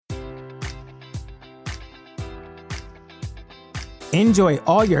Enjoy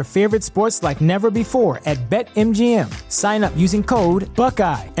all your favorite sports like never before at BetMGM. Sign up using code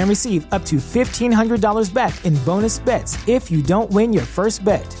Buckeye and receive up to $1,500 back in bonus bets if you don't win your first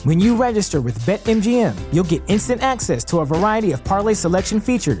bet. When you register with BetMGM, you'll get instant access to a variety of parlay selection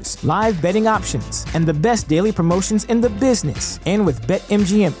features, live betting options, and the best daily promotions in the business. And with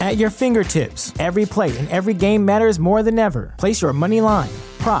BetMGM at your fingertips, every play and every game matters more than ever. Place your money line,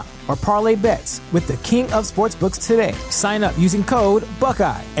 prop, or parlay bets with the king of sportsbooks today. Sign up using code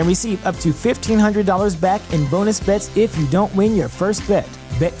Buckeye and receive up to $1,500 back in bonus bets if you don't win your first bet.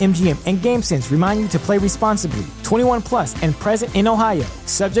 BetMGM and GameSense remind you to play responsibly. 21 plus and present in Ohio,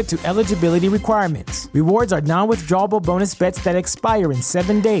 subject to eligibility requirements. Rewards are non-withdrawable bonus bets that expire in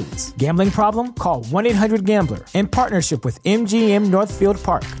 7 days. Gambling problem? Call 1-800-GAMBLER. In partnership with MGM Northfield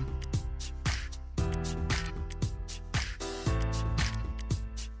Park.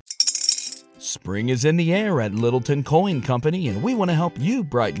 Spring is in the air at Littleton Coin Company, and we want to help you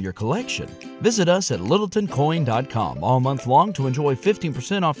brighten your collection. Visit us at littletoncoin.com all month long to enjoy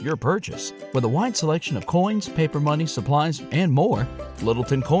 15% off your purchase. With a wide selection of coins, paper money, supplies, and more,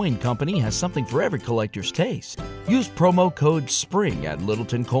 Littleton Coin Company has something for every collector's taste. Use promo code SPRING at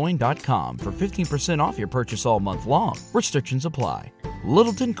littletoncoin.com for 15% off your purchase all month long. Restrictions apply.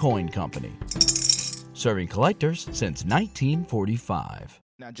 Littleton Coin Company. Serving collectors since 1945.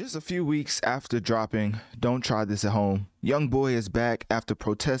 Now, just a few weeks after dropping Don't Try This at Home, Youngboy is back after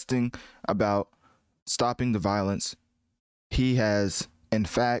protesting about stopping the violence. He has, in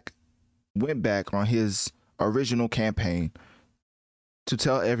fact, went back on his original campaign to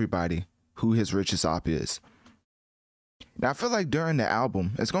tell everybody who his richest op is. Now, I feel like during the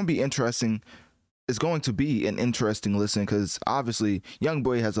album, it's going to be interesting. It's going to be an interesting listen because obviously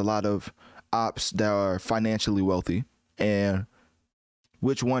Youngboy has a lot of ops that are financially wealthy, and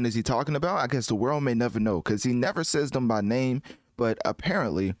which one is he talking about? I guess the world may never know because he never says them by name, but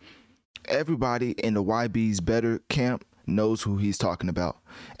apparently everybody in the YB's Better camp knows who he's talking about.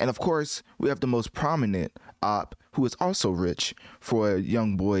 And of course, we have the most prominent op who is also rich for a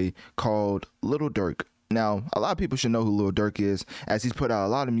young boy called Lil Durk. Now, a lot of people should know who Lil Durk is, as he's put out a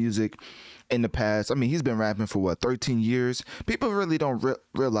lot of music in the past. I mean, he's been rapping for 13 years. People really don't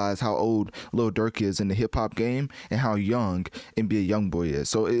realize how old Lil Durk is in the hip hop game and how young NBA Youngboy is.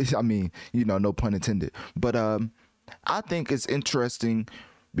 So, no pun intended. But I think it's interesting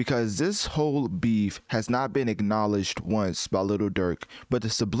because this whole beef has not been acknowledged once by Lil Durk, but the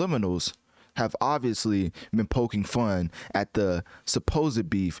subliminals have obviously been poking fun at the supposed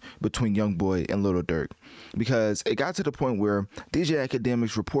beef between Youngboy and Lil Durk, because it got to the point where DJ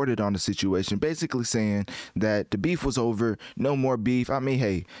Academics reported on the situation, basically saying that the beef was over, no more beef. I mean,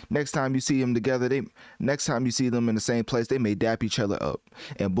 hey, next time you see them together, next time you see them in the same place, they may dap each other up.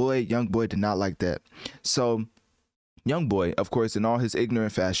 And boy, Youngboy did not like that. So Youngboy, of course, in all his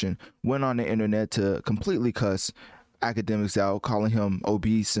ignorant fashion, went on the internet to completely cuss Academics out, calling him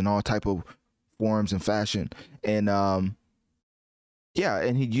obese and all type of forms and fashion. And and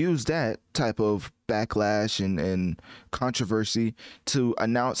he used that type of backlash and controversy to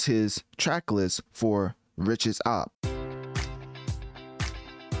announce his track list for Richest Op.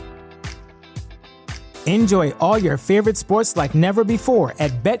 Enjoy all your favorite sports like never before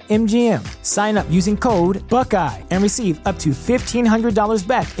at BetMGM. Sign up using code Buckeye and receive up to $1,500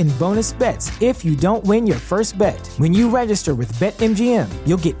 back in bonus bets if you don't win your first bet. When you register with BetMGM,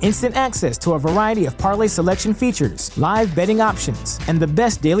 you'll get instant access to a variety of parlay selection features, live betting options, and the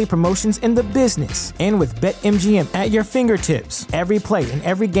best daily promotions in the business. And with BetMGM at your fingertips, every play and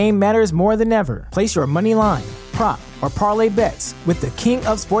every game matters more than ever. Place your money line, prop, or parlay bets with the king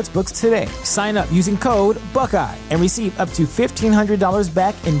of sportsbooks today. Sign up using code Buckeye and receive up to $1,500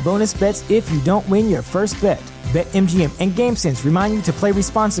 back in bonus bets if you don't win your first bet. BetMGM and GameSense remind you to play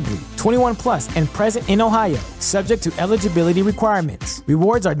responsibly. 21 plus and present in Ohio, subject to eligibility requirements.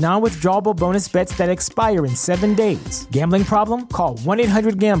 Rewards are non-withdrawable bonus bets that expire in 7 days. Gambling problem? Call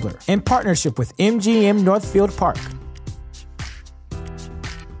 1-800-GAMBLER. In partnership with MGM Northfield Park.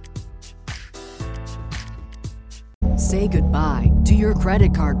 Say goodbye to your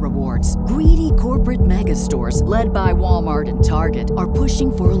credit card rewards. Greedy corporate mega stores, led by Walmart and Target, are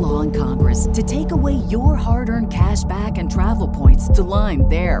pushing for a law in Congress to take away your hard-earned cash back and travel points to line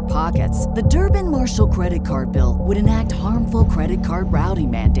their pockets. The Durbin-Marshall credit card bill would enact harmful credit card routing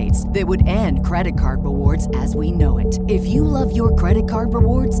mandates that would end credit card rewards as we know it. If you love your credit card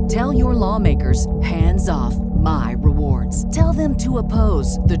rewards, tell your lawmakers, hands off my rewards. Tell them to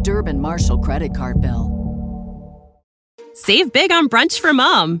oppose the Durbin-Marshall credit card bill. Save big on brunch for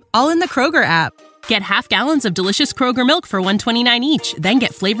mom, all in the Kroger app. Get half gallons of delicious Kroger milk for $1.29 each. Then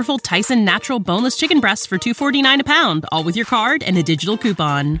get flavorful Tyson natural boneless chicken breasts for $2.49 a pound, all with your card and a digital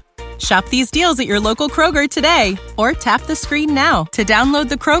coupon. Shop these deals at your local Kroger today, or tap the screen now to download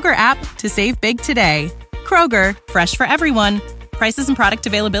the Kroger app to save big today. Kroger, fresh for everyone. Prices and product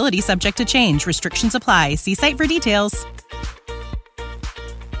availability subject to change. Restrictions apply. See site for details.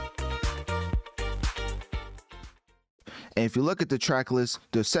 And if you look at the track list,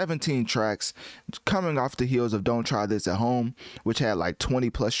 there's 17 tracks coming off the heels of Don't Try This at Home, which had like 20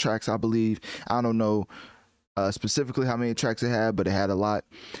 plus tracks, I believe. I don't know specifically how many tracks it had, but it had a lot.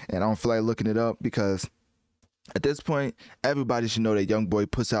 And I don't feel like looking it up because at this point, everybody should know that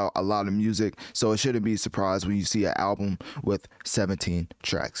Youngboy puts out a lot of music. So it shouldn't be a surprise when you see an album with 17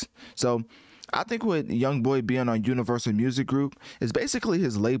 tracks. So I think with Youngboy being on Universal Music Group is basically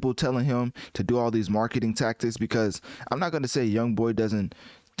his label telling him to do all these marketing tactics, because I'm not going to say Youngboy doesn't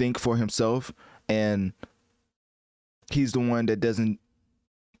think for himself and he's the one that doesn't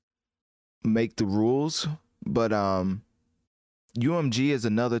make the rules, but UMG is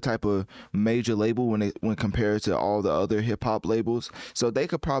another type of major label when compared to all the other hip hop labels. So they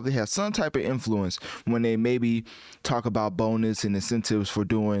could probably have some type of influence when they maybe talk about bonus and incentives for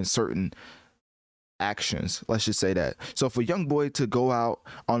doing certain actions, let's just say that. So for Youngboy to go out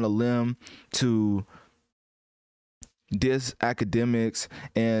on a limb to diss academics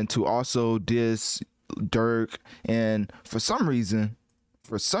and to also diss Dirk, and for some reason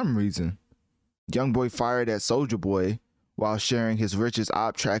Youngboy fired at Soulja Boy while sharing his richest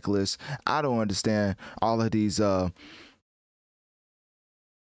op track list. I don't understand all of these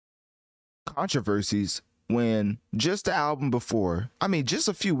controversies when just the album before, I mean, just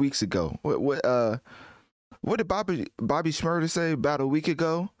a few weeks ago, what did Bobby Shmurda say about a week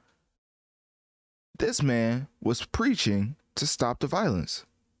ago? This man was preaching to stop the violence.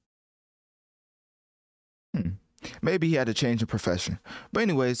 Maybe he had a change in profession. But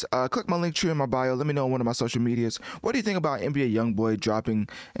anyways, click my link tree in my bio. Let me know on one of my social medias. What do you think about NBA Youngboy dropping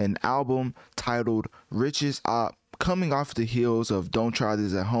an album titled Richest Op, coming off the heels of Don't Try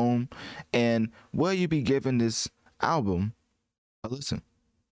This at Home? And will you be giving this album a listen?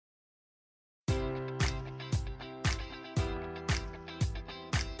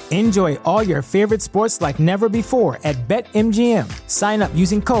 Enjoy all your favorite sports like never before at BetMGM. Sign up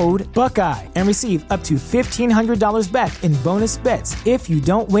using code Buckeye and receive up to $1,500 back in bonus bets if you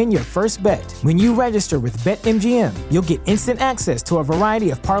don't win your first bet. When you register with BetMGM, you'll get instant access to a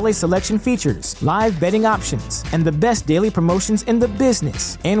variety of parlay selection features, live betting options, and the best daily promotions in the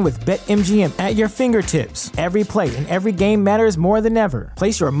business. And with BetMGM at your fingertips, every play and every game matters more than ever.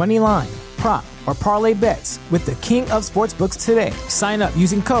 Place your money line, prop, or parlay bets with the king of sportsbooks today. Sign up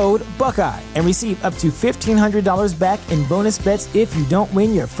using code Buckeye and receive up to $1,500 back in bonus bets if you don't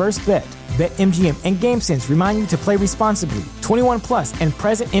win your first bet. BetMGM and GameSense remind you to play responsibly. 21 plus and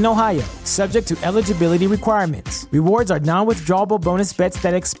present in Ohio, subject to eligibility requirements. Rewards are non-withdrawable bonus bets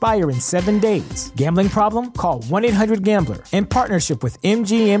that expire in 7 days. Gambling problem? Call 1-800-GAMBLER. In partnership with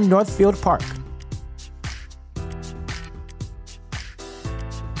MGM Northfield Park.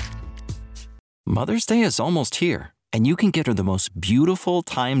 Mother's Day is almost here, and you can get her the most beautiful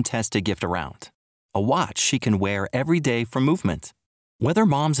time-tested gift around. A watch she can wear every day from Movement. Whether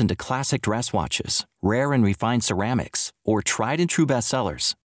mom's into classic dress watches, rare and refined ceramics, or tried-and-true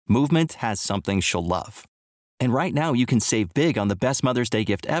bestsellers, Movement has something she'll love. And right now, you can save big on the best Mother's Day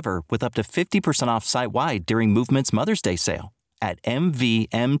gift ever with up to 50% off site-wide during Movement's Mother's Day sale at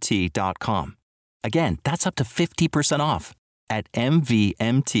MVMT.com. Again, that's up to 50% off at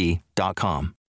MVMT.com.